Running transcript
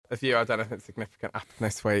Have you had anything significant happen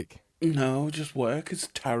this week? No, just work is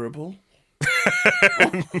terrible.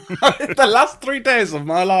 The last 3 days of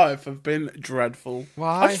my life have been dreadful.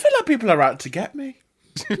 Why? I just feel like people are out to get me.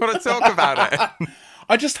 Do you want to talk about it?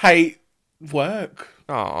 I just hate work.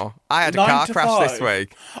 Oh, I had a 9 car to crash 5. this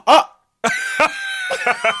week.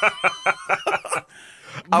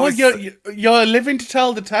 You're living to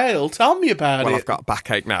tell the tale. Tell me about it. Well, I've got a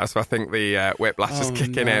backache now, so I think the whiplash is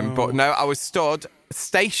kicking in. But no, I was stood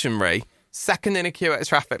stationary, second in a queue at a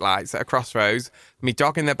traffic lights at a crossroads, me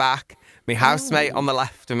dog in the back, me housemate on the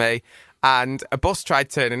left of me, and a bus tried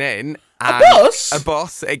turning in. And bus? A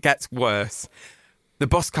bus, it gets worse. The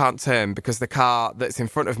bus can't turn because the car that's in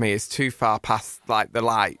front of me is too far past, like, the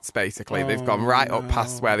lights, basically. They've gone right up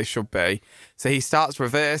past where they should be. So he starts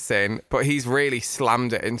reversing, but he's really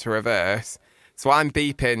slammed it into reverse. So I'm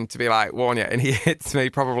beeping to be like, warn you, and he hits me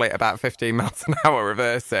probably at about 15 miles an hour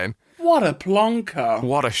reversing. What a plonker.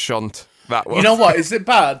 What a shunt that was. You know what? Is it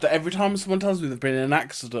bad that every time someone tells me they've been in an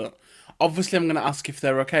accident, obviously I'm going to ask if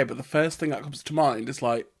they're okay, but the first thing that comes to mind is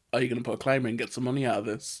like, are you going to put a claim in and get some money out of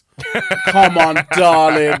this? Come on,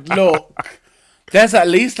 darling, look. There's at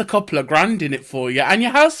least a couple of grand in it for you. And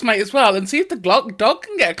your housemate as well. And see if the dog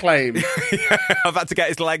can get a claim. Yeah, I've had to get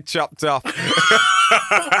his leg chopped off.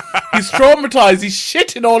 He's traumatised. He's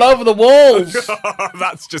shitting all over the walls.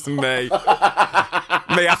 That's just me.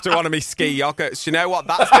 Me after one of me ski yogurts. You know what?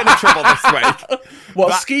 That's been a trouble this week.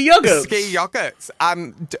 What, ski yogurts? Ski yogurts.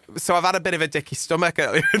 So I've had a bit of a dicky stomach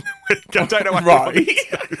earlier in the week. I don't know why. Right.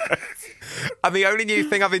 And the only new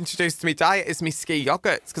thing I've introduced to my diet is me ski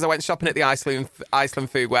yogurts, because I went shopping at the Iceland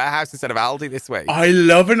Food Warehouse instead of Aldi this week. I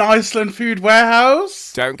love an Iceland Food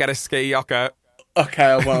Warehouse. Don't get a ski yogurt. Okay,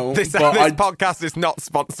 I won't. This podcast is not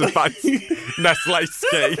sponsored by Nestle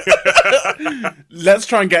Ski. Let's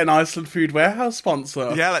try and get an Iceland Food Warehouse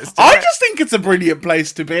sponsor. Yeah, let's do I it. just think it's a brilliant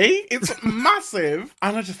place to be. It's massive.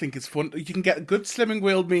 And I just think it's fun. You can get good slimming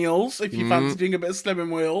wheeled meals if you fancy doing a bit of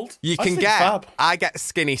slimming wheeled. I get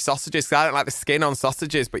skinny sausages, because I don't like the skin on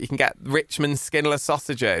sausages, but you can get Richmond skinless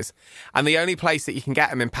sausages. And the only place that you can get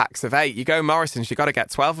them in packs of 8, you go Morrison's, you've got to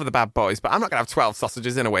get 12 of the bad boys, but I'm not going to have 12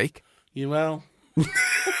 sausages in a week. You will.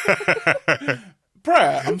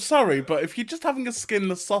 Brett, I'm sorry, but if you're just having a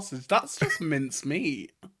skinless sausage, that's just mince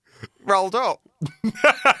meat. Rolled up.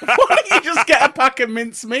 Why don't you just get a pack of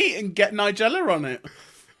mince meat and get Nigella on it?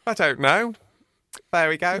 I don't know. There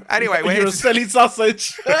we go. Anyway, you're a silly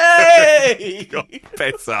sausage. Hey! God,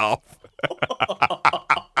 piss off.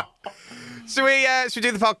 Should we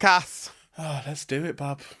do the podcast? Oh, let's do it,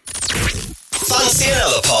 Bab. Fancy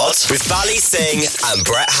another pod with Bally and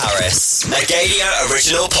Brett Harris, a Gadia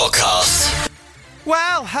original podcast.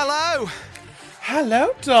 Well, hello.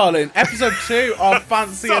 Hello, darling. Episode 2 of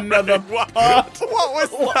Fancy Another Pod. What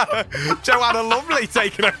was that? Joanna Lumley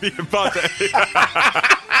taking over your body.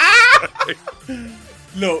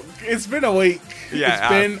 Look, it's been a week. Yeah, it's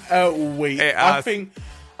been a week. It has.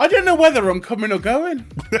 I don't know whether I'm coming or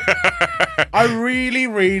going. I really,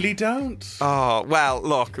 really don't. Oh, well,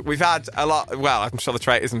 look, we've had a lot. Well, I'm sure the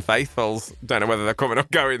Traitors and Faithfuls don't know whether they're coming or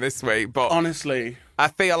going this week, but honestly, I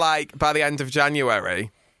feel like by the end of January,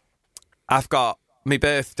 I've got my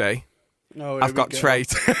birthday. Oh, I've got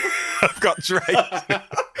Traitors. I've got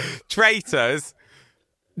Traitors,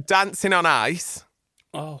 Dancing on Ice.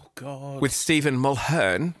 Oh, God. With Stephen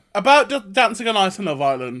Mulhern. About Dancing on Ice on Love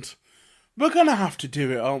Island. We're going to have to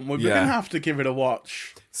do it, aren't we? We're Yeah. going to have to give it a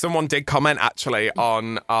watch. Someone did comment, actually,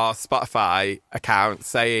 on our Spotify account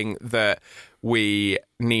saying that we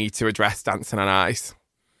need to address Dancing on Ice.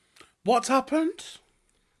 What's happened?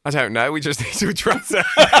 I don't know. We just need to address it.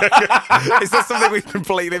 Is there something we've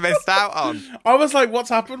completely missed out on? I was like, what's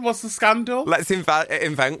happened? What's the scandal? Let's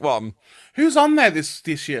invent one. Who's on there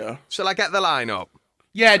this year? Shall I get the line up?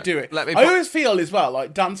 Yeah, do it. Let me I always feel as well,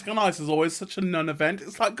 like, Dancing on Ice is always such a non-event.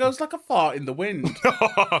 It's like, goes like a fart in the wind.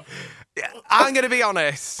 I'm going to be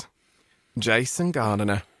honest. Jason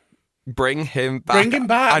Gardner. Bring him back. Bring him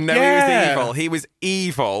back, I know yeah. he was evil. He was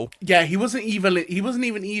evil. Yeah, he wasn't evil. He wasn't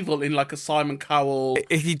even evil in like a Simon Cowell.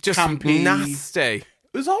 He just campy. nasty. It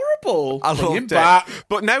was horrible. I Bring him loved it. back.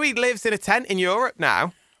 But no, he lives in a tent in Europe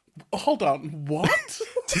now. Hold on, what?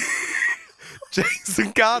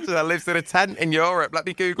 Jason Gardner lives in a tent in Europe. Let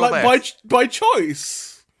me Google like this. by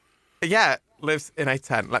choice? Yeah, lives in a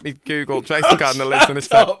tent. Let me Google Jason Gardner lives in a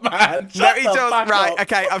tent. Up, man. No, he does. Right, up.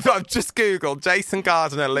 okay, I've just Googled Jason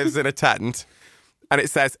Gardner lives in a tent. And it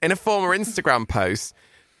says, in a former Instagram post,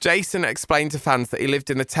 Jason explained to fans that he lived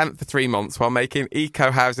in a tent for 3 months while making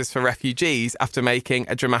eco-houses for refugees after making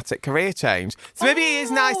a dramatic career change. So maybe he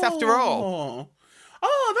is nice after all.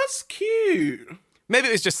 Oh, that's cute. Maybe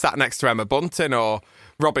it was just sat next to Emma Bunton or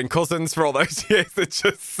Robin Cousins for all those years that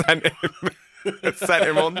just sent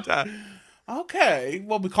him under. Okay,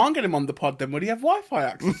 well, we can't get him on the pod then. Would he have Wi-Fi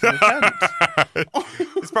access to the tent?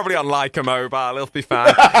 It's probably on Leica Mobile. He'll be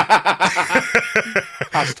fine.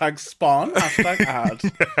 Hashtag spawn, hashtag ad.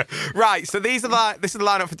 Right, so this is the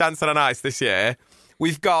lineup for Dancing on Ice this year.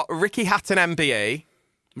 We've got Ricky Hatton MBE,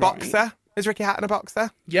 boxer. Right. Is Ricky Hatton a boxer?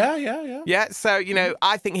 Yeah. Yeah, so, you know,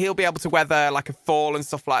 I think he'll be able to weather like a fall and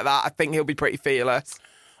stuff like that. I think he'll be pretty fearless.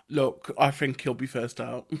 Look, I think he'll be first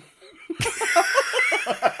out.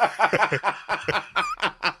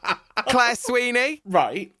 Claire Sweeney.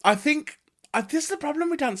 Right. I think this is the problem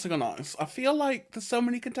with Dancing on Ice. I feel like there's so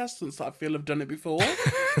many contestants that I feel have done it before.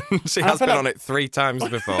 She has been on it 3 times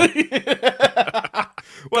before.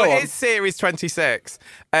 Well, it is series 26.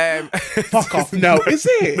 Fuck off. No, is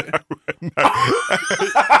it? No.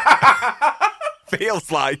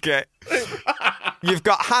 Feels like it. You've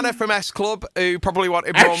got Hannah from Esh Club, who probably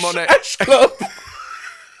wanted more money. Esh Club.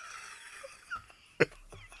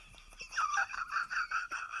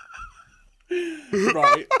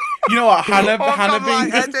 Right. You know what? Hannah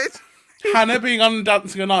being on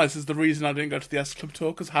Dancing on Ice is the reason I didn't go to the S Club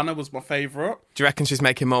tour, because Hannah was my favourite. Do you reckon she's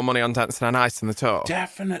making more money on Dancing on Ice than the tour?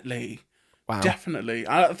 Definitely. Wow. Definitely.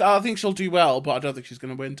 I think she'll do well, but I don't think she's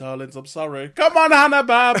going to win, darlings. I'm sorry. Come on, Hannah,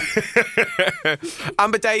 bab.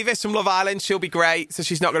 Amber Davis from Love Island, she'll be great, so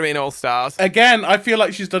she's not going to be in All Stars. Again, I feel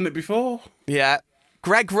like she's done it before. Yeah.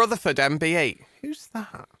 Greg Rutherford, MBE. Who's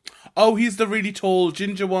that? Oh, he's the really tall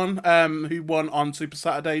ginger one who won on Super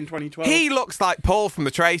Saturday in 2012. He looks like Paul from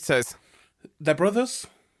the Traitors. They're brothers?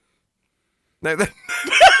 No, they're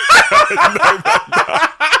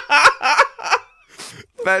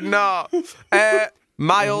they're not.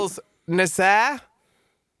 Miles Nazaire.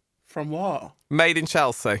 From what? Made in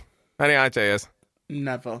Chelsea. Any ideas?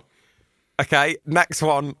 Never. Okay, next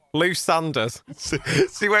one. Lou Sanders.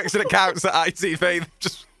 She works in accounts at ITV.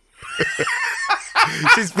 Just...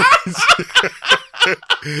 she's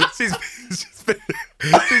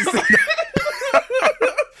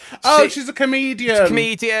she's a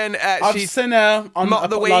comedian. I've seen her on Mock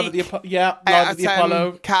the Week. Live at the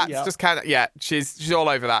Apollo. Cats, just kind of, she's all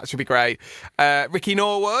over that. She'll be great. Ricky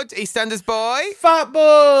Norwood, EastEnders boy. Fat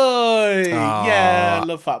Boy. Yeah,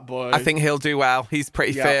 love Fat Boy. I think he'll do well. He's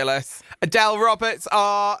pretty fearless. Adele Roberts,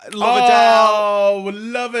 love Adele. Oh,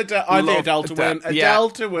 love Adele. I think Adele to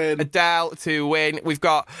win. Adele to win. We've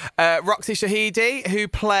got Roxy Shahidi, who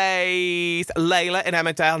plays Layla in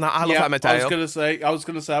Emmerdale. Now, I love Emmerdale. I was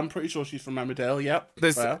gonna say, I'm pretty sure she's from Emmerdale. Yep.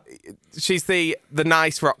 She's the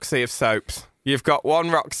nice Roxy of soaps. You've got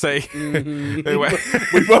one Roxy. Mm-hmm.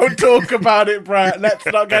 We won't talk about it, Brett. Let's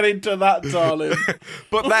not get into that, darling.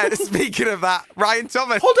 But then, speaking of that, Ryan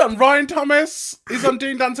Thomas. Hold on, Ryan Thomas is on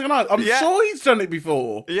doing Dancing on Ice. I'm sure he's done it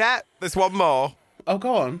before. Yeah, there's one more. Oh,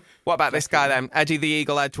 go on. What about this guy then? Eddie the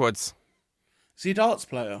Eagle Edwards. Is he a darts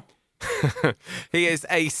player? He is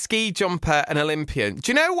a ski jumper and Olympian.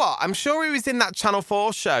 Do you know what? I'm sure he was in that Channel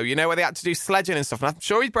 4 show, you know, where they had to do sledging and stuff. And I'm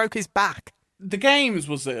sure he broke his back. The Games,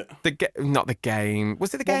 was it? Not the game.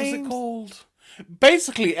 Was it the game? What was it called?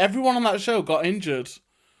 Basically, everyone on that show got injured.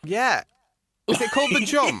 Yeah. Is it called The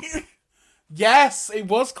Jump? Yes, it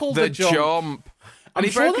was called The Jump. And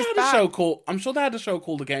I'm sure they had a show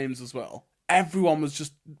called The Games as well. Everyone was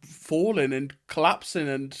just falling and collapsing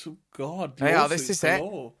and, God. Yeah, this is it.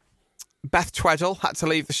 Beth Tweddle had to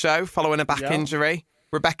leave the show following a back injury.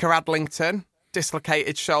 Rebecca Adlington,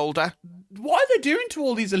 dislocated shoulder. What are they doing to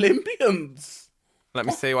all these Olympians? Let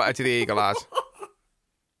me see what Eddie the Eagle had.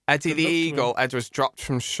 Eddie the Eagle, Ed was dropped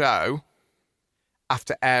from show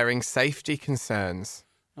after airing safety concerns.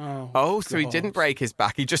 Oh, so he didn't break his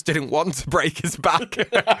back. He just didn't want to break his back.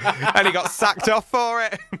 And he got sacked off for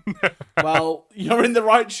it. Well, you're in the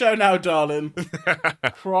right show now, darling.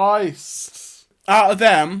 Christ. Out of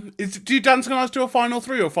them, do Dancing on Ice do a final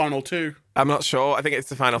 3 or final 2? I'm not sure. I think it's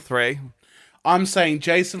the final 3. I'm saying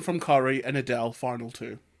Jason from Corrie and Adele, final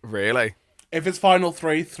 2. Really? If it's final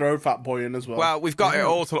 3, throw Fat Boy in as well. Well, we've got it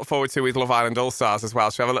all to look forward to with Love Island All Stars as well.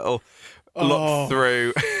 So we have a little look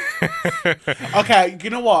through. Okay, you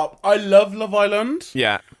know what? I love Love Island.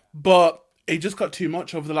 Yeah. But it just got too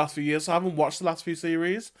much over the last few years. So I haven't watched the last few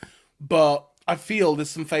series. But I feel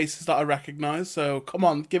there's some faces that I recognise. So come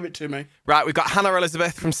on, give it to me. Right, we've got Hannah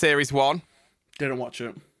Elizabeth from Series 1. Didn't watch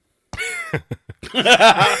it.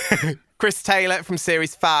 Chris Taylor from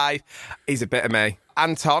Series 5. He's a bit of me.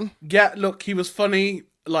 Anton. Yeah, look, he was funny,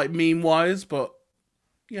 like meme-wise, but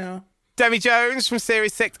yeah. Demi Jones from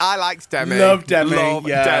Series 6. I liked Demi. Love Demi.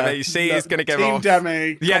 Demi. She is going to give Team us.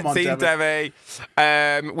 Demi. Yeah, Come on, Team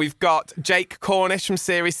Demi. We've got Jake Cornish from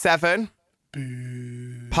Series 7.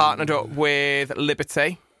 Boo. partnered up with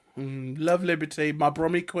Liberty. Love Liberty, my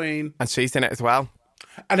Brummy queen. And she's in it as well.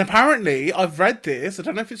 And apparently, I've read this, I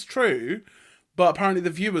don't know if it's true, but apparently the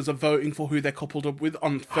viewers are voting for who they're coupled up with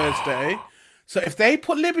on Thursday. So if they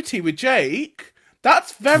put Liberty with Jake,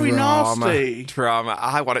 that's very nasty. Drama.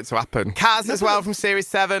 I want it to happen. Kaz as well from Series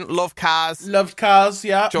 7. Love Kaz. Loved Kaz,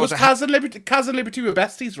 yeah. Georgia Was Kaz and Liberty were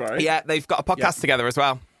besties, right? Yeah, they've got a podcast together as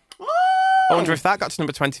well. Oh. I wonder if that got to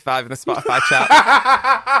number 25 in the Spotify chart.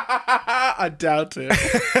 I doubt it.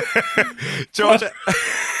 Georgia...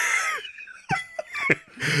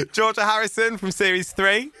 Georgia Harrison from Series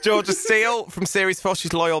 3. Georgia Steele from Series 4.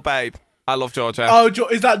 She's loyal, babe. I love Georgia. Oh,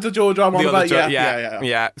 is that the Georgia I'm on about?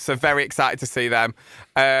 Yeah. So very excited to see them.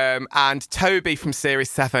 And Toby from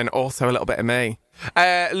Series 7, also a little bit of me.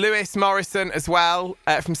 Lewis Morrison as well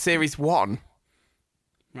from Series 1.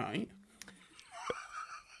 Right.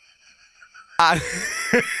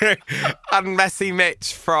 And Messy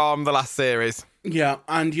Mitch from the last series. Yeah,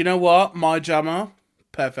 and you know what? My Jammer,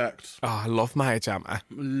 perfect. Oh, I love Maya Jama.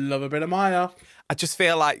 Love a bit of Maya. I just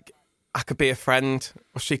feel like I could be a friend,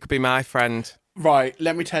 or she could be my friend. Right,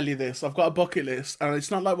 let me tell you this. I've got a bucket list, and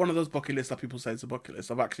it's not like one of those bucket lists that people say it's a bucket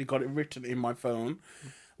list. I've actually got it written in my phone.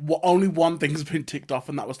 Only one thing's been ticked off,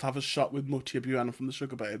 and that was to have a shot with Mutia Buana from the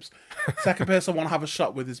Sugar Babes. Second person I want to have a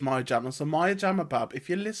shot with is Maya Jama. So Maya Jama, Bab, if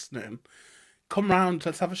you're listening, come round,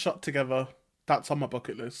 let's have a shot together. That's on my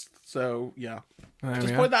bucket list. So, yeah.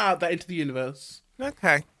 Just point that out there into the universe.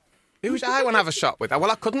 Okay. Who would I want to have a shot with? Well,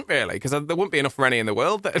 I couldn't really, because there wouldn't be enough Rennie in the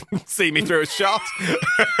world that would see me through a shot.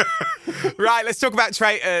 Right, let's talk about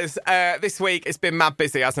Traitors. This week, it's been mad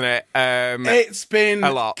busy, hasn't it? It's been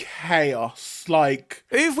a lot. Chaos. Like,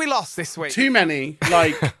 who have we lost this week? Too many.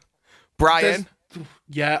 Like, Brian.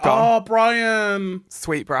 Yeah. Gone. Oh, Brian.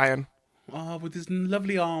 Sweet Brian. Oh, with his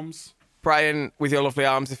lovely arms. Brian, with your lovely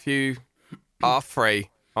arms, if you are free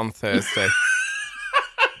on Thursday.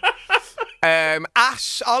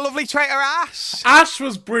 Ash, our lovely traitor Ash. Ash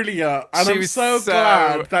was brilliant, and She I'm was so so-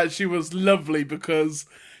 glad that she was lovely because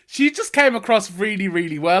she just came across really,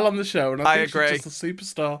 really well on the show, and I think agree. she's just a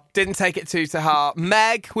superstar. Didn't take it too to heart.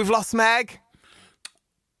 Meg, we've lost Meg.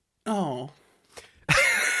 Oh,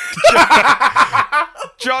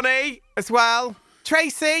 Johnny as well.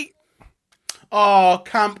 Tracy. oh,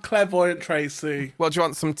 Camp Clairvoyant Tracy. Well, do you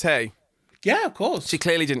want some tea? Yeah, of course. She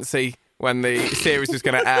clearly didn't see when the series was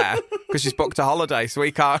going to air because she's booked a holiday, so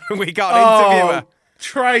we can't interview her.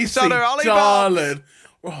 Tracy, Donna Ollie darling.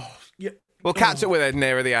 Oh, yeah. We'll catch up with her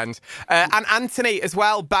nearer the end. And Anthony as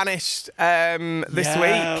well, banished this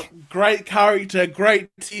week. Great character, great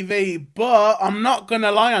TV, but I'm not going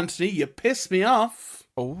to lie, Anthony, you pissed me off.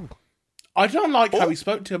 Oh. I don't like how he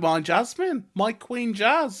spoke to my Jasmine, my Queen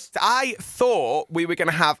Jazz. I thought we were going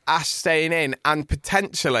to have Ash staying in and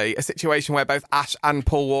potentially a situation where both Ash and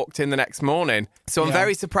Paul walked in the next morning. So I'm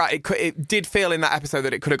very surprised. It did feel in that episode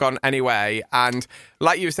that it could have gone any way. And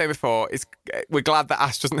like you were saying before, we're glad that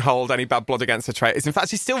Ash doesn't hold any bad blood against the traitors. In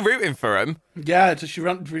fact, she's still rooting for him. Yeah, she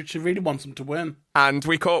really wants him to win. And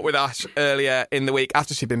we caught with Ash earlier in the week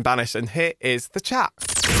after she'd been banished. And here is the chat.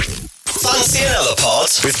 Fancy another pod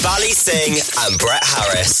with Bally Singh and Brett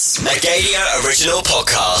Harris, a Gadia original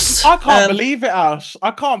podcast. I can't believe it, Ash.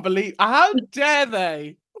 I can't believe... How dare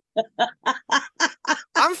they?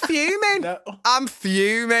 I'm fuming. No. I'm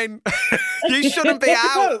fuming. You shouldn't be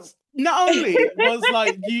out. Because not only was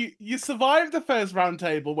like you survived the first round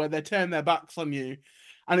table where they turn their backs on you,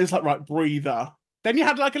 and it's like, right, breather. Then you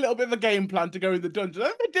had like a little bit of a game plan to go in the dungeon.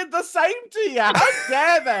 And they did the same to you. How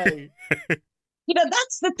dare they? You know,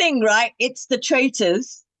 that's the thing, right? It's the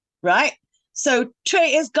traitors, right? So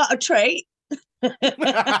traitors got a trait. That's the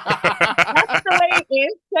way it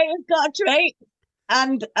is. Traitors got a trait.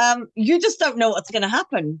 And you just don't know what's going to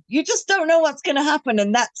happen. You just don't know what's going to happen.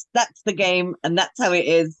 And that's the game. And that's how it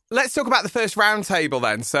is. Let's talk about the first round table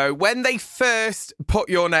then. So when they first put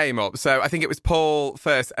your name up, so I think it was Paul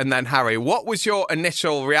first and then Harry, what was your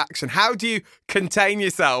initial reaction? How do you contain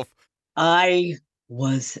yourself? I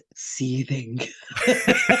was seething.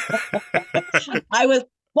 I was,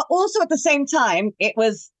 but also at the same time, it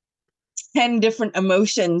was 10 different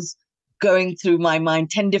emotions going through my mind,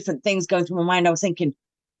 10 different things going through my mind. I was thinking,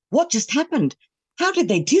 what just happened? How did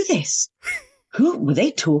they do this? Who were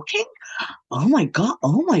they talking? Oh my God.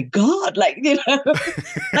 Like, you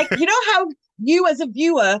know, how you as a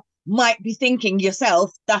viewer might be thinking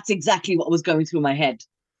yourself, that's exactly what was going through my head.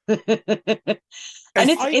 And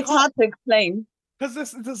it's hard to explain.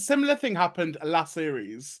 Because the similar thing happened last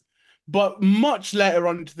series, but much later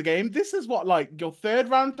on into the game. This is what, like, your third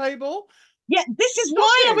round table? Yeah, this is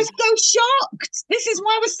why I was so shocked. This is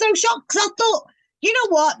why I was so shocked, because I thought, you know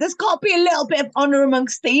what? There's got to be a little bit of honor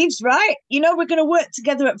amongst thieves, right? We're going to work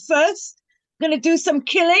together at first. Going to do some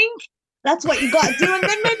killing. That's what you got to do. And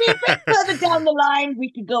then maybe a bit further down the line,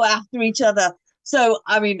 we could go after each other. So,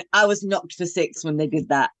 I mean, I was knocked for six when they did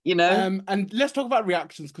that, And let's talk about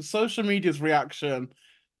reactions, because social media's reaction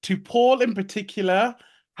to Paul in particular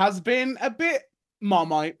has been a bit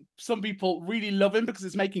Marmite. Some people really love him because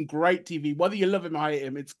it's making great TV. Whether you love him or hate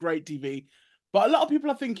him, it's great TV. But a lot of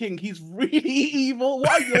people are thinking he's really evil.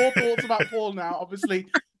 What are your thoughts about Paul now? Obviously,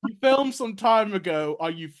 you filmed some time ago.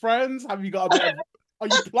 Are you friends? Have you got a bit of... Are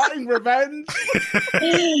you plotting revenge?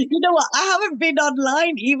 You know what? I haven't been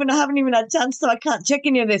online even. I haven't even had a chance, so I can't check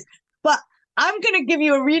any of this. But I'm going to give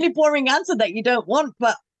you a really boring answer that you don't want.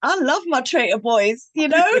 But I love my traitor boys,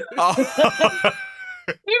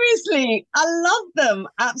 Seriously, I love them.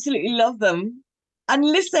 Absolutely love them. And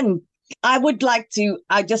listen, I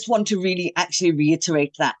just want to really actually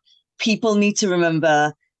reiterate that. People need to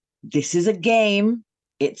remember this is a game.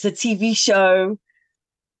 It's a TV show.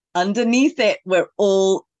 Underneath it, we're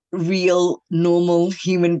all real, normal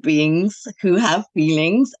human beings who have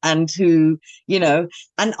feelings and who,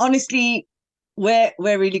 and honestly, we're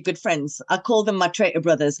really good friends. I call them my traitor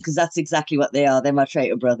brothers because that's exactly what they are. They're my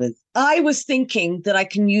traitor brothers. I was thinking that I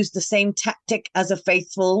can use the same tactic as a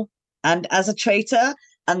faithful and as a traitor,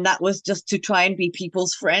 and that was just to try and be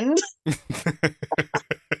people's friend.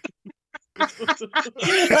 Well,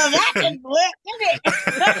 that didn't work, did it?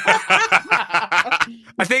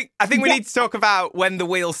 I think we need to talk about when the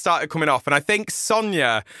wheels started coming off, and I think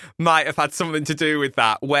Sonja might have had something to do with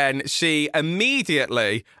that when she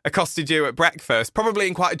immediately accosted you at breakfast, probably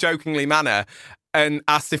in quite a jokingly manner, and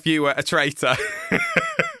asked if you were a traitor.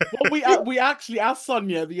 Well, we actually asked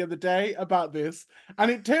Sonja the other day about this, and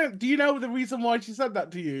it turned. Do you know the reason why she said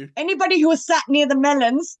that to you? Anybody who was sat near the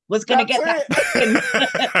melons was going to get that. That's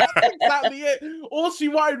exactly it. All she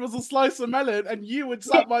wanted was a slice of melon, and you would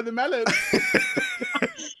sat by the melon.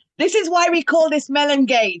 This is why we call this Melon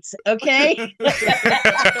Gate, okay?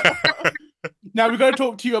 Now we're going to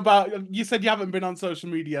talk to you about. You said you haven't been on social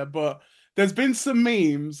media, but there's been some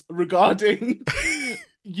memes regarding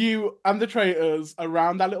you and the traitors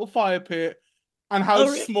around that little fire pit and how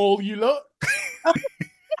small you look.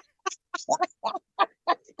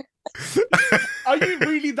 Are you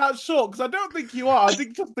really that short? Because I don't think you are. I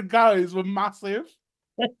think just the guys were massive.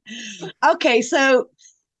 Okay, so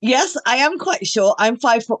yes, I am quite short. I'm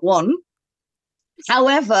 5'1".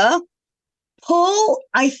 However, Paul,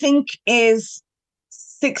 I think, is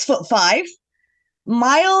 6'5".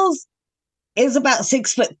 Miles is about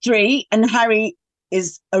 6'3", and Harry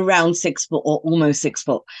is around 6 foot or almost 6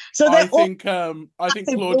 foot. So I think Claudia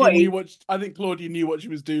knew what she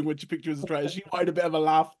was doing when she picked you as a traitor. She wanted a bit of a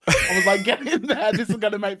laugh. I was like, get in there. This is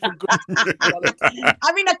going to make for good.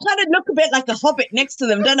 I mean, I kind of look a bit like a hobbit next to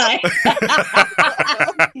them, don't I?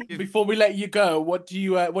 Before we let you go, what do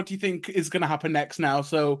you think is going to happen next now?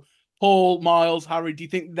 So, Paul, Miles, Harry, do you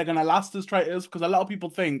think they're going to last as traitors? Because a lot of people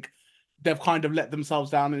think they've kind of let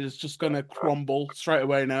themselves down and it's just going to crumble straight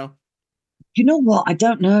away now. You know what? I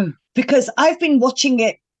don't know. Because I've been watching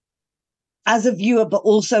it as a viewer, but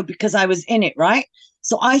also because I was in it, right?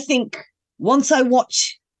 So I think once I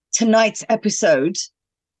watch tonight's episode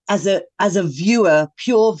as a viewer,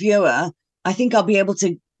 pure viewer, I think I'll be able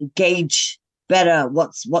to gauge better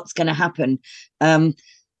what's going to happen.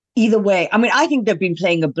 Either way, I mean, I think they've been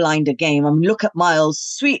playing a blinder game. I mean, look at Miles,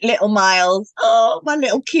 sweet little Miles. Oh, my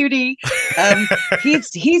little cutie.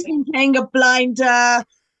 He's been playing a blinder.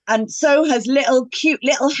 And so has cute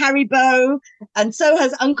little Haribo, and so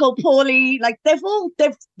has Uncle Paulie. Like they're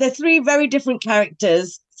three very different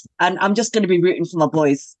characters, and I'm just going to be rooting for my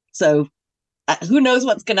boys. So who knows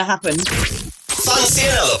what's going to happen? Fancy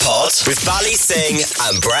another pod with Bally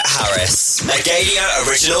and Brett Harris, a Gadia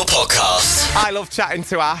original podcast. I love chatting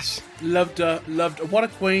to Ash. Loved her. What a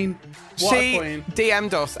queen. She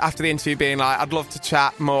DM'd us after the interview being like, I'd love to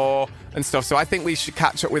chat more and stuff. So I think we should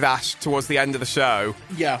catch up with Ash towards the end of the show.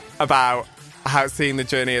 Yeah. About how seeing the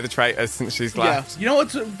journey of the traitors since she's left. Yeah. You know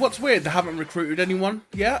what's weird? They haven't recruited anyone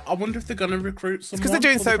yet. I wonder if they're going to recruit someone. It's because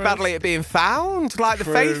they're doing so badly at being found. Like, the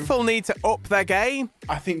faithful need to up their game.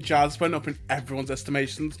 I think Jazz went up in everyone's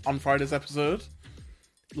estimations on Friday's episode.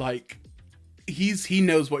 Like, he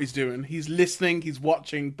knows what he's doing. He's listening, he's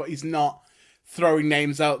watching, but he's not throwing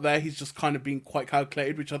names out there. He's just kind of being quite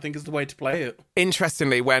calculated, which I think is the way to play it.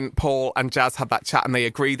 Interestingly, when Paul and Jazz had that chat and they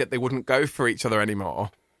agreed that they wouldn't go for each other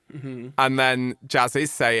anymore, and then Jazz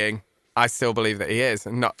is saying, I still believe that he is,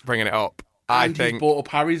 and not bringing it up. And he's brought up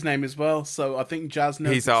Harry's name as well, so I think Jazz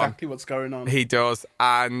knows exactly what's going on. He does,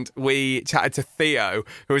 and we chatted to Theo,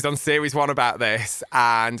 who was on Series 1 about this,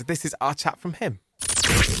 and this is our chat from him.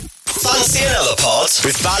 Fancy another pod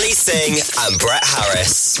with Bally Singh and Brett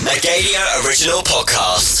Harris. A Gadio original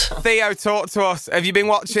podcast. Theo, talk to us. Have you been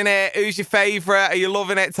watching it? Who's your favourite? Are you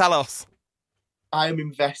loving it? Tell us. I am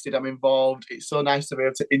invested, I'm involved. It's so nice to be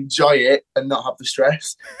able to enjoy it and not have the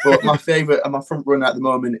stress. But my favourite and my front runner at the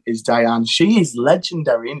moment is Diane. She is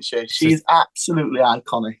legendary, isn't she? She is absolutely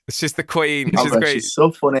iconic. She's the queen. She's great. She's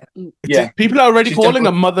so funny. Yeah. People are already She's calling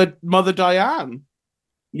her definitely- Mother Diane.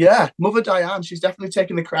 Yeah, Mother Diane. She's definitely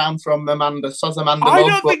taken the crown from Amanda. Soz Amanda. I Love,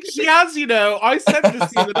 don't but think she has, I said this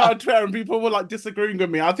the other day on Twitter and people were like disagreeing with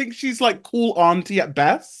me. I think she's like cool auntie at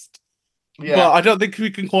best. Yeah, But I don't think we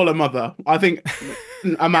can call her mother. I think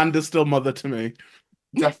Amanda's still mother to me.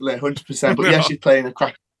 definitely 100%. But yeah, she's playing a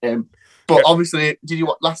crack game. But obviously, did you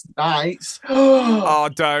watch last night's? Oh,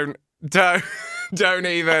 don't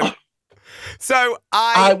even. So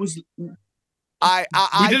I was.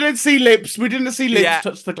 We didn't see lips. We didn't see lips Yeah,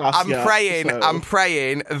 touch the glass. I'm yet, praying. so- I'm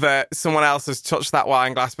praying that someone else has touched that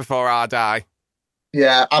wine glass before I die.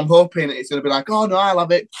 Yeah, I'm hoping it's going to be like, oh no, I'll have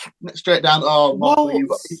it straight down. Oh, what Well, will you?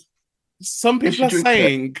 some If people she are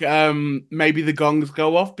drinks saying maybe the gongs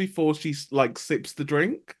go off before she like sips the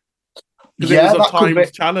drink. Because Yeah, it was that a could be.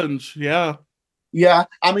 timed challenge. Yeah. Yeah,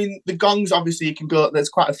 I mean the gongs. Obviously, you can go. There's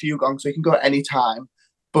quite a few gongs, so you can go at any time.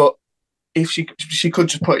 But if she could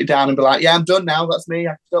just put it down and be like, yeah, I'm done now. That's me.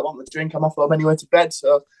 I don't want the drink. I'm off home anyway to bed.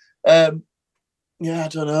 So, yeah, I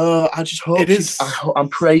don't know. I just hope It is- I'm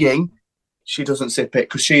praying she doesn't sip it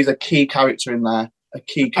because she's a key character in there. A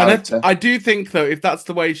key And character. I do think though, if that's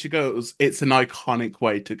the way she goes, it's an iconic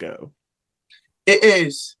way to go. It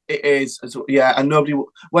is. Yeah, and nobody.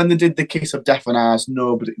 When they did the kiss of death on ours,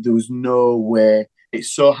 there was no way. It's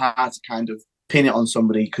so hard to kind of pin it on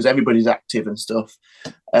somebody because everybody's active and stuff.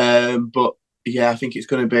 But yeah, I think it's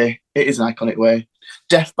going to be. It is an iconic way.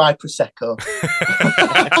 Death by prosecco.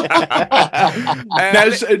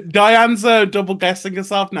 Diane's double guessing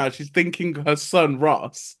herself now. She's thinking her son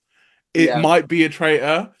Ross. It Yeah. might be a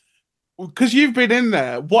traitor. Because you've been in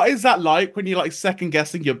there. What is that like when you're like second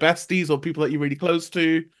guessing your besties or people that you're really close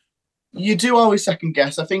to? You do always second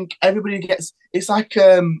guess. I think everybody gets. It's like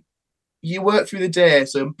you work through the day.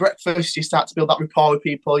 So breakfast, you start to build that rapport with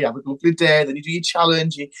people. You have a lovely day. Then you do your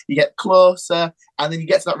challenge. You get closer, and then you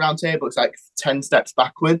get to that round table. It's like 10 steps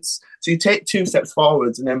backwards. So you take 2 steps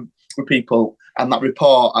forwards, and then with people and that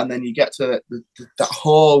rapport, and then you get to that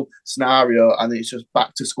whole scenario, and it's just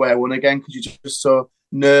back to square one again because you're just so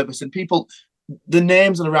nervous. And people, the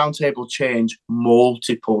names on a round table change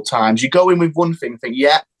multiple times. You go in with one thing, think,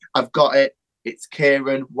 yeah, I've got it. It's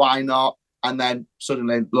Kieran. Why not? And then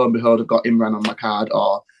suddenly, lo and behold, I've got Imran on my card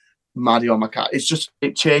or Maddie on my card. It's just,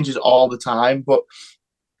 it changes all the time. But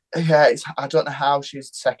yeah, I don't know how she's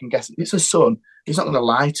second guessing. It's her son. He's not going to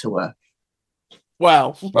lie to her.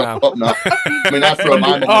 Well, No. Hope not. I mean, I throw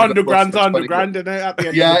my mum under the bus 100 grand's for 20 100 grand in it at the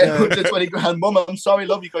end Yeah, of the day. 120 grand. Mum, I'm sorry,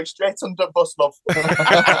 love. You're going straight under the bus, love.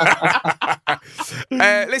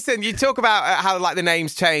 Listen, you talk about how like the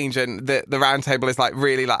names change and the round table is like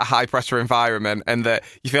really like a high pressure environment and that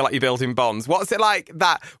you feel like you're building bonds. What's it like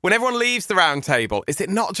that when everyone leaves the round table? Is it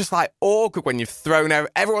not just like awkward when you've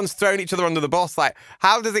everyone's thrown each other under the bus? Like,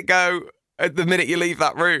 how does it go at the minute you leave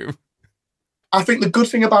that room? I think the good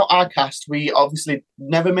thing about our cast, we obviously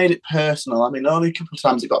never made it personal. I mean, only a couple of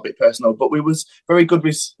times it got a bit personal, but we was very good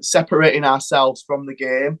with separating ourselves from the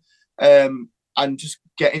game and just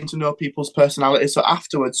getting to know people's personalities. So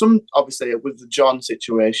afterwards, obviously with the John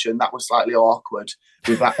situation, that was slightly awkward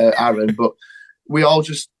with Aaron, but we're all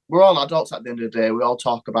adults at the end of the day. We all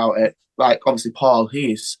talk about it. Like, obviously, Paul,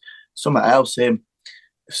 he's somewhere else, him.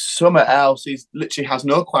 Somewhere else. He literally has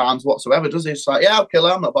no qualms whatsoever, does he? He's like, yeah, I'll kill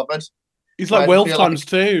him, I'm not bothered. He's like I Will feel times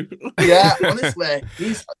two. Yeah, honestly.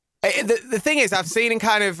 The thing is, I've seen him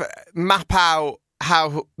kind of map out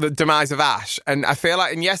how the demise of Ash, and I feel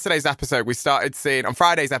like in yesterday's episode, on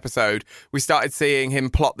Friday's episode, we started seeing him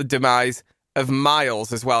plot the demise of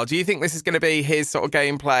Miles as well. Do you think this is going to be his sort of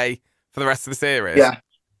gameplay for the rest of the series? Yeah.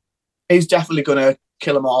 He's definitely going to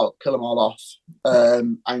kill them all off.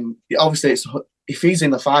 And obviously, if he's in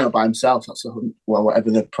the final by himself, that's whatever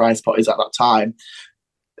the prize pot is at that time.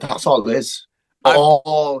 That's all it is.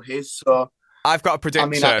 All his. So I've got a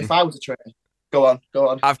prediction. I mean, if I was a trainer, go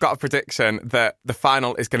on. I've got a prediction that the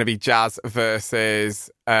final is going to be Jazz versus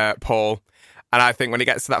Paul. And I think when it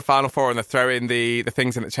gets to that final four and they throw in the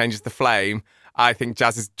things in that changes the flame, I think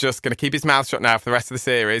Jazz is just going to keep his mouth shut now for the rest of the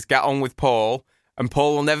series, get on with Paul, and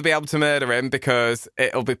Paul will never be able to murder him because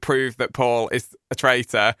it'll be proved that Paul is a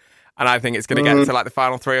traitor. And I think it's going to get to like the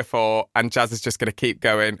final 3 or 4, and Jazz is just going to keep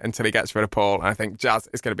going until he gets rid of Paul. And I think Jazz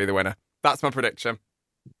is going to be the winner. That's my prediction.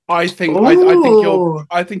 I think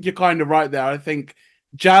you're kind of right there. I think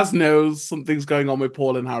Jazz knows something's going on with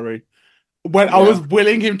Paul and Harry. When I was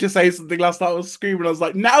willing him to say something last night, I was screaming. I was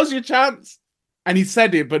like, "Now's your chance!" And he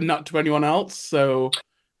said it, but not to anyone else. So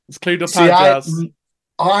it's cleared up. Jazz.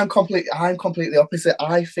 I'm completely opposite.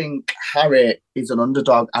 I think Harry is an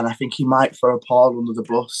underdog, and I think he might throw Paul under the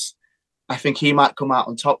bus. I think he might come out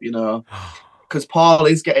on top, because Paul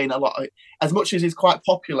is getting a lot of, as much as he's quite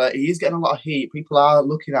popular, he is getting a lot of heat. People are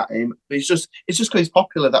looking at him. But it's just because he's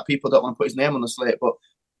popular that people don't want to put his name on the slate. But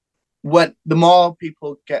when the more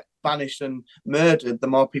people get banished and murdered, the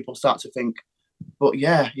more people start to think, but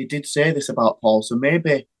yeah, he did say this about Paul, so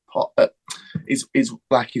maybe Paul, he's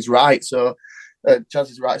right. So Jazz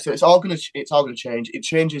is right. So it's all gonna change. It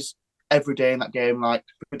changes every day in that game. Like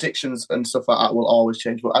predictions and stuff like that will always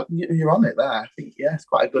change. But you're on it there. I think it's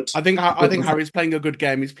quite a good. I think Harry's playing a good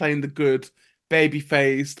game. He's playing the good.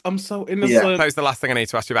 Baby-faced. I'm so innocent. Yeah. That's the last thing I need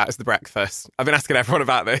to ask you about is the breakfast. I've been asking everyone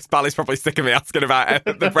about this. Bally's probably sick of me asking about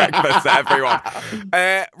the breakfast to everyone.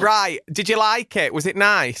 Right. Did you like it? Was it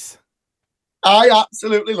nice? I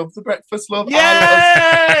absolutely love the breakfast, love. Yay!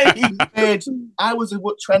 I was a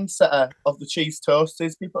trendsetter of the cheese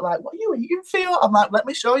toasties. People are like, what are you eating, Theo? I'm like, let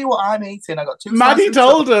me show you what I'm eating. I got 2 Maddie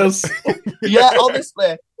told us. Yeah,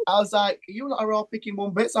 honestly. I was like, you lot are all picking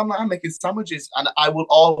one bit. So I'm like, I'm making sandwiches, and I will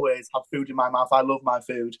always have food in my mouth. I love my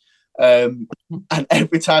food. And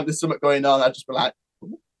every time there's something going on, I just be like,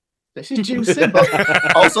 this is juicy,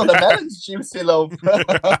 but also the melon's juicy, love.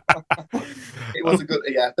 It was a good,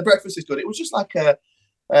 the breakfast is good. It was just like a,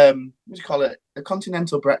 what do you call it? A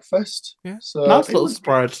continental breakfast. Yeah. So nice little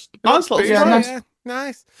spread. Nice little spread.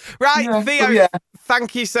 Nice. Right, Theo,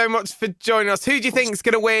 thank you so much for joining us. Who do you think is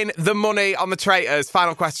going to win the money on the Traitors?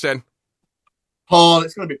 Final question. Paul.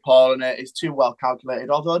 It's going to be Paul, and it's too well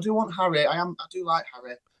calculated. Although I do want Harry. I do like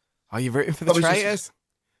Harry. Are you rooting for the Traitors?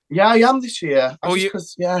 Yeah, I am this year.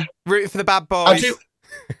 Rooting for the bad boys. I do.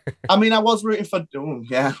 I mean, I was rooting for.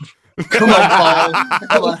 Yeah. Come on, Paul.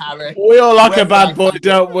 Come on, Harry. We all like a bad boy,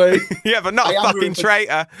 don't we? Yeah, but not a fucking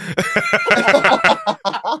traitor.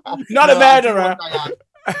 Not a murderer.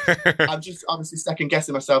 I'm just obviously second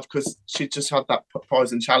guessing myself because she just had that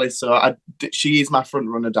poison chalice. So she is my front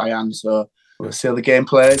runner, Diane. So we'll see how the game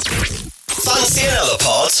plays. Fancy another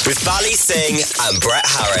pod with Bally Singh and Brett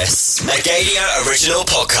Harris, a Gadia original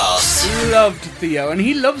podcast. He loved Theo and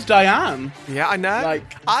he loves Diane. Yeah, I know.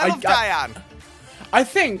 I love Diane. I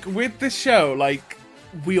think with this show,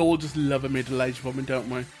 we all just love a middle-aged woman, don't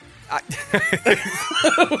we?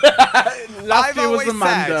 Last year was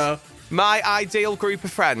Amanda. My ideal group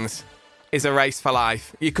of friends is a race for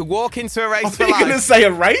life. You could walk into a race for life. Are you going to say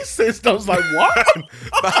a racist? I was like, what?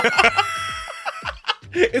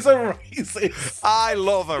 It's a racist. I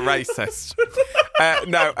love a racist.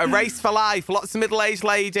 No, a race for life. Lots of middle-aged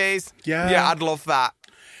ladies. Yeah, I'd love that.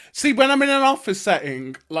 See, when I'm in an office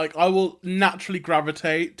setting, I will naturally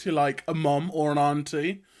gravitate to, a mum or an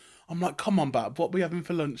auntie. I'm like, come on, Bab, what are we having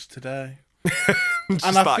for lunch today?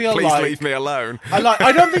 And I feel please leave me alone.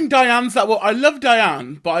 I don't think Diane's that well. I love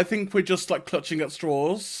Diane, but I think we're just, clutching at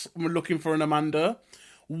straws. We're looking for an Amanda.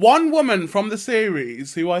 One woman from the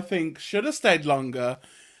series who I think should have stayed longer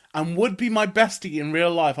and would be my bestie in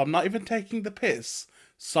real life. I'm not even taking the piss.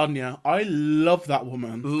 Sonja, I love that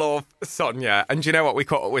woman. Love Sonja. And do you know what? We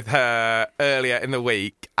caught up with her earlier in the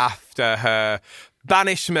week after her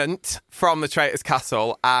banishment from the Traitors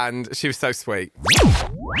Castle, and she was so sweet.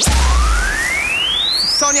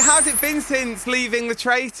 Sonja, how's it been since leaving the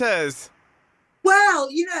Traitors? Well,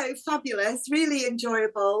 fabulous, really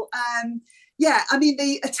enjoyable.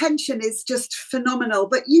 The attention is just phenomenal.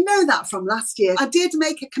 But you know that from last year. I did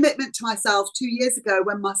make a commitment to myself 2 years ago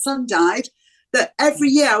when my son died, that every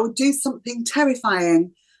year I would do something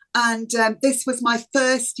terrifying. And this was my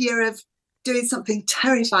first year of doing something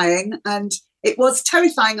terrifying. And it was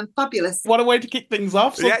terrifying and fabulous. What a way to kick things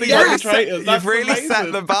off. You've really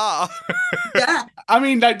set the bar. Yeah. I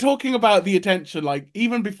mean, talking about the attention,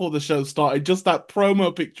 even before the show started, just that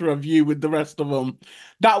promo picture of you with the rest of them,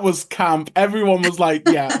 that was camp. Everyone was like,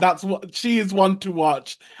 yeah, that's what she is one to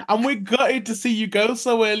watch. And we're gutted to see you go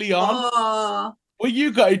so early on. Were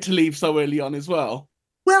you gutted to leave so early on as well?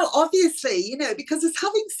 Well, obviously, because it's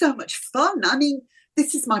having so much fun. I mean,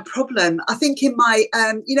 this is my problem. I think in my,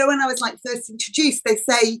 when I was first introduced, they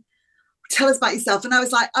say, tell us about yourself. And I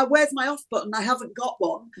was like, where's my off button? I haven't got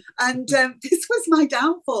one. And this was my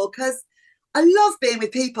downfall because I love being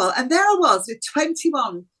with people. And there I was with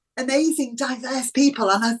 21 amazing, diverse people.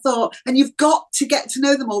 And I thought, and you've got to get to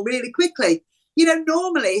know them all really quickly.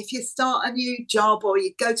 normally if you start a new job or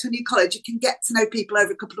you go to a new college, you can get to know people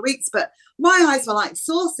over a couple of weeks. But my eyes were like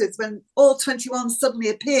saucers when all 21 suddenly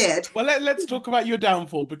appeared. Well, let's talk about your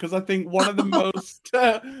downfall, because I think one of the most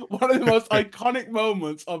iconic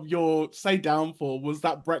moments of your downfall was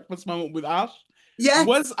that breakfast moment with Ash. Yes.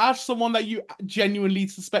 Was Ash someone that you genuinely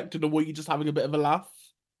suspected, or were you just having a bit of a laugh?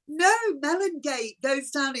 No, Melongate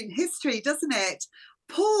goes down in history, doesn't it?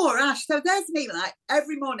 Poor Ash. So there's me, like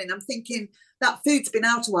every morning I'm thinking that food's been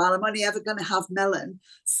out a while, I'm only ever going to have melon.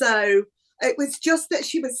 So it was just that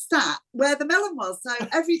she was sat where the melon was. So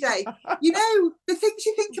every day, the things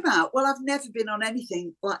you think about, well, I've never been on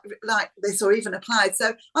anything like this or even applied.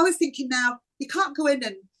 So I was thinking, now you can't go in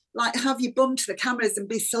and like have your bum to the cameras and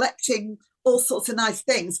be selecting all sorts of nice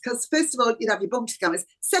things, because first of all, you'd have your bum to the cameras.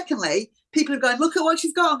 Secondly, people are going, look at what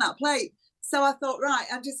she's got on that plate. So I thought, right,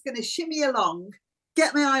 I'm just going to shimmy along,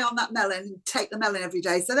 get my eye on that melon and take the melon every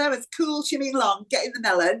day. So there was cool shimmying along, getting the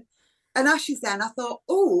melon. And Ash is there. And I thought,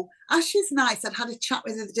 oh, Ash is nice. I'd had a chat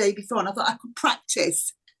with her the day before and I thought I could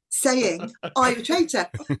practice saying, are you a traitor?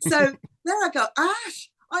 So there I go, Ash,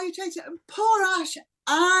 are you a traitor? And poor Ash,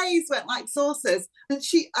 eyes went like saucers. And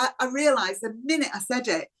I realised the minute I said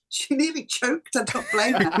it, she nearly choked. I don't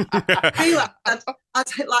blame her. I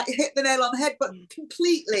feel like I'd hit the nail on the head, but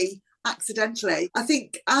completely accidentally. I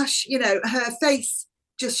think Ash, her face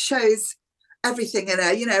just shows everything in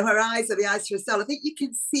her. Her eyes are the eyes to her soul. I think you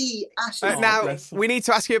can see Ash. Now, we need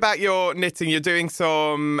to ask you about your knitting. You're doing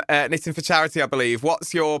some knitting for charity, I believe.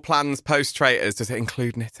 What's your plans post-Traitors? Does it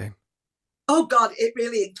include knitting? Oh, God, it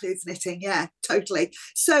really includes knitting. Yeah, totally.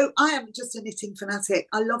 So I am just a knitting fanatic.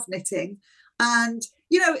 I love knitting. And,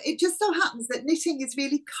 it just so happens that knitting is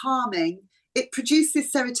really calming. It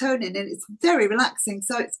produces serotonin and it's very relaxing.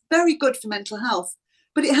 So it's very good for mental health.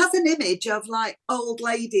 But it has an image of like old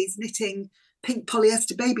ladies knitting pink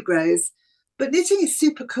polyester baby grows. But knitting is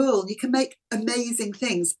super cool. You can make amazing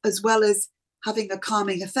things as well as having a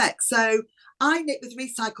calming effect. So I knit with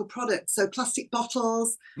recycled products. So plastic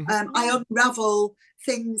bottles. I unravel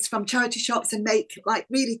things from charity shops and make like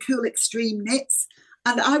really cool extreme knits.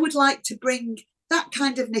 And I would like to bring that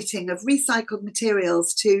kind of knitting of recycled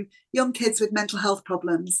materials to young kids with mental health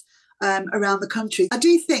problems around the country. I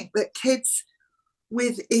do think that kids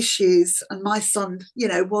with issues, and my son,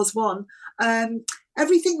 was one,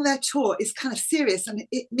 everything they're taught is kind of serious, and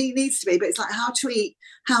it needs to be, but it's like how to eat,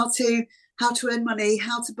 how to earn money,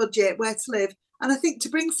 how to budget, where to live. And I think to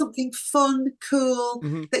bring something fun, cool,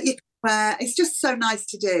 that you can wear, it's just so nice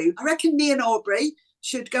to do. I reckon me and Aubrey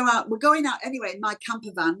should go out. We're going out anyway in my camper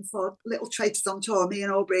van for Little Traitors on Tour, me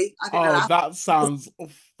and Aubrey. That sounds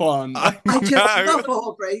fun. I just love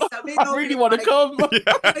Aubrey. So me and Aubrey really want to come.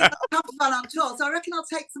 Camper van on tour. So I reckon I'll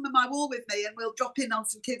take some of my wool with me and we'll drop in on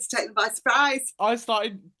some kids, take them by surprise. I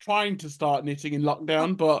started trying to start knitting in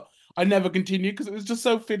lockdown, but I never continued because it was just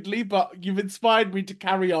so fiddly, but you've inspired me to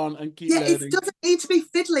carry on and keep learning. It doesn't need to be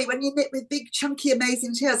fiddly when you knit with big, chunky,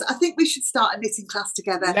 amazing tears. I think we should start a knitting class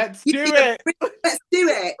together. Let's do it. Let's do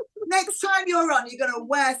it. Next time you're on, you're going to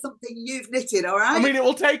wear something you've knitted, all right? I mean, it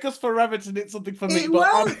will take us forever to knit something for me,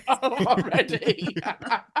 but I'm ready.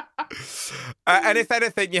 And if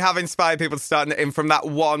anything, you have inspired people to start knitting from that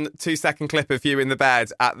 1-2-second clip of you in the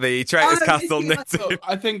bed at the Traitors Castle knitting.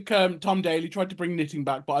 I think Tom Daly tried to bring knitting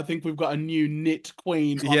back, but I think we've got a new knit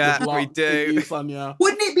queen. Yeah, we do. Sonja.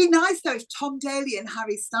 Wouldn't it be nice though if Tom Daly and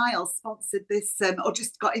Harry Styles sponsored this or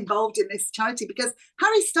just got involved in this charity? Because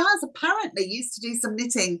Harry Styles apparently used to do some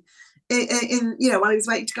knitting in while he was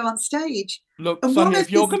waiting to go on stage. Look, and Sonja,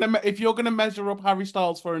 if you're gonna measure up Harry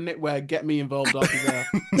Styles for a knitwear, get me involved. I'll be there.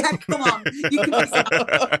 Yeah, come on. You can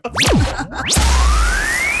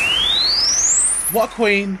What a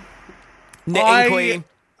queen. Knitting queen.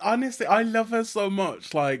 Honestly, I love her so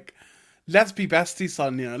much. Like, let's be besties,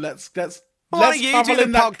 Sonja. Let's Why don't you do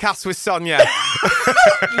the podcast with Sonja?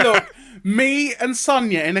 Look, me and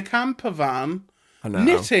Sonja in a camper van,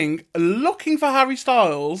 knitting, looking for Harry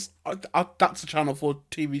Styles. That's a Channel 4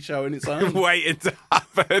 TV show in its own. Waiting to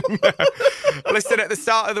happen. Listen, at the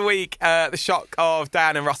start of the week, the shock of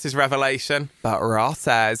Diane and Ross's revelation. But Ross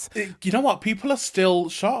says... You know what? People are still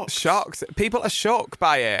shocked. Shocked. People are shocked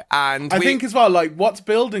by it. And I think as well, like, what's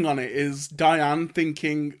building on it is Diane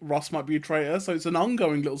thinking Ross might be a traitor. So it's an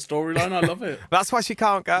ongoing little storyline. I love it. That's why she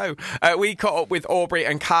can't go. We caught up with Aubrey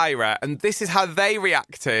and Kyra, and this is how they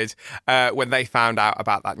reacted when they found out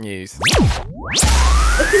about that news.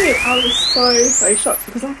 The thing is, I was so shocked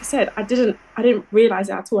because, like I said, I didn't realise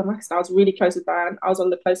it at all. And like I said, I was really close with Diane. I was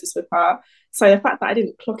on the closest with her. So the fact that I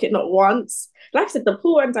didn't clock it not once, like I said, the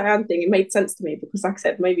Paul and Diane thing, it made sense to me because, like I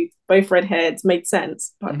said, maybe both redheads made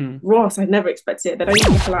sense. But Ross, I never expected it. They don't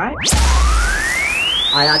even look alike.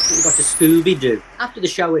 I hadn't got a Scooby-Doo. After the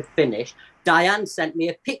show had finished, Diane sent me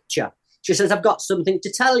a picture. She says, I've got something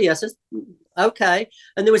to tell you. I says, okay.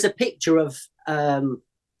 And there was a picture of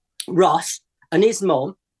Ross and his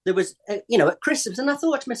mum. There was, at Christmas. And I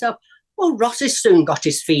thought to myself, well, Ross has soon got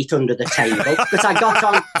his feet under the table. But I got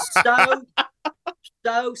on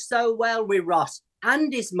so well with Ross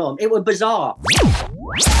and his mum. It was bizarre.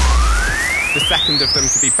 The second of them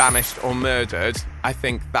to be banished or murdered, I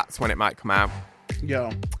think that's when it might come out.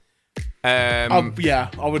 Yeah. I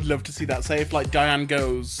would love to see that. Say if like Diane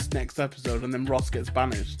goes next episode and then Ross gets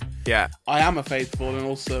banished. Yeah. I am a faithful, and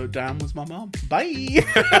also Diane was my mum. Bye.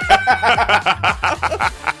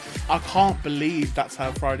 I can't believe that's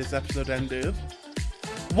how Friday's episode ended.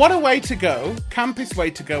 What a way to go. Campest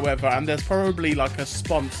way to go ever. And there's probably like a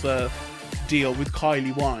sponsor deal with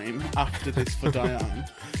Kylie Wine after this for Diane.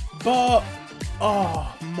 But,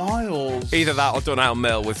 Miles. Either that or Dunelm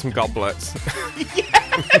Mill with some goblets.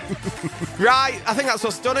 Right, I think that's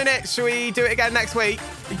us done, innit? Shall we do it again next week?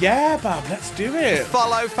 Yeah, Bab, let's do it.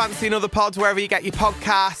 Follow Fancy Another Pods wherever you get your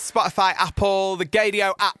podcasts, Spotify, Apple, the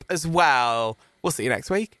Gadio app as well. We'll see you next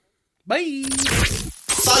week. Bye.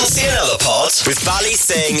 Fancy Another Pod with Bally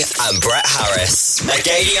Singh and Brett Harris. A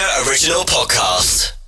Gadio original podcast.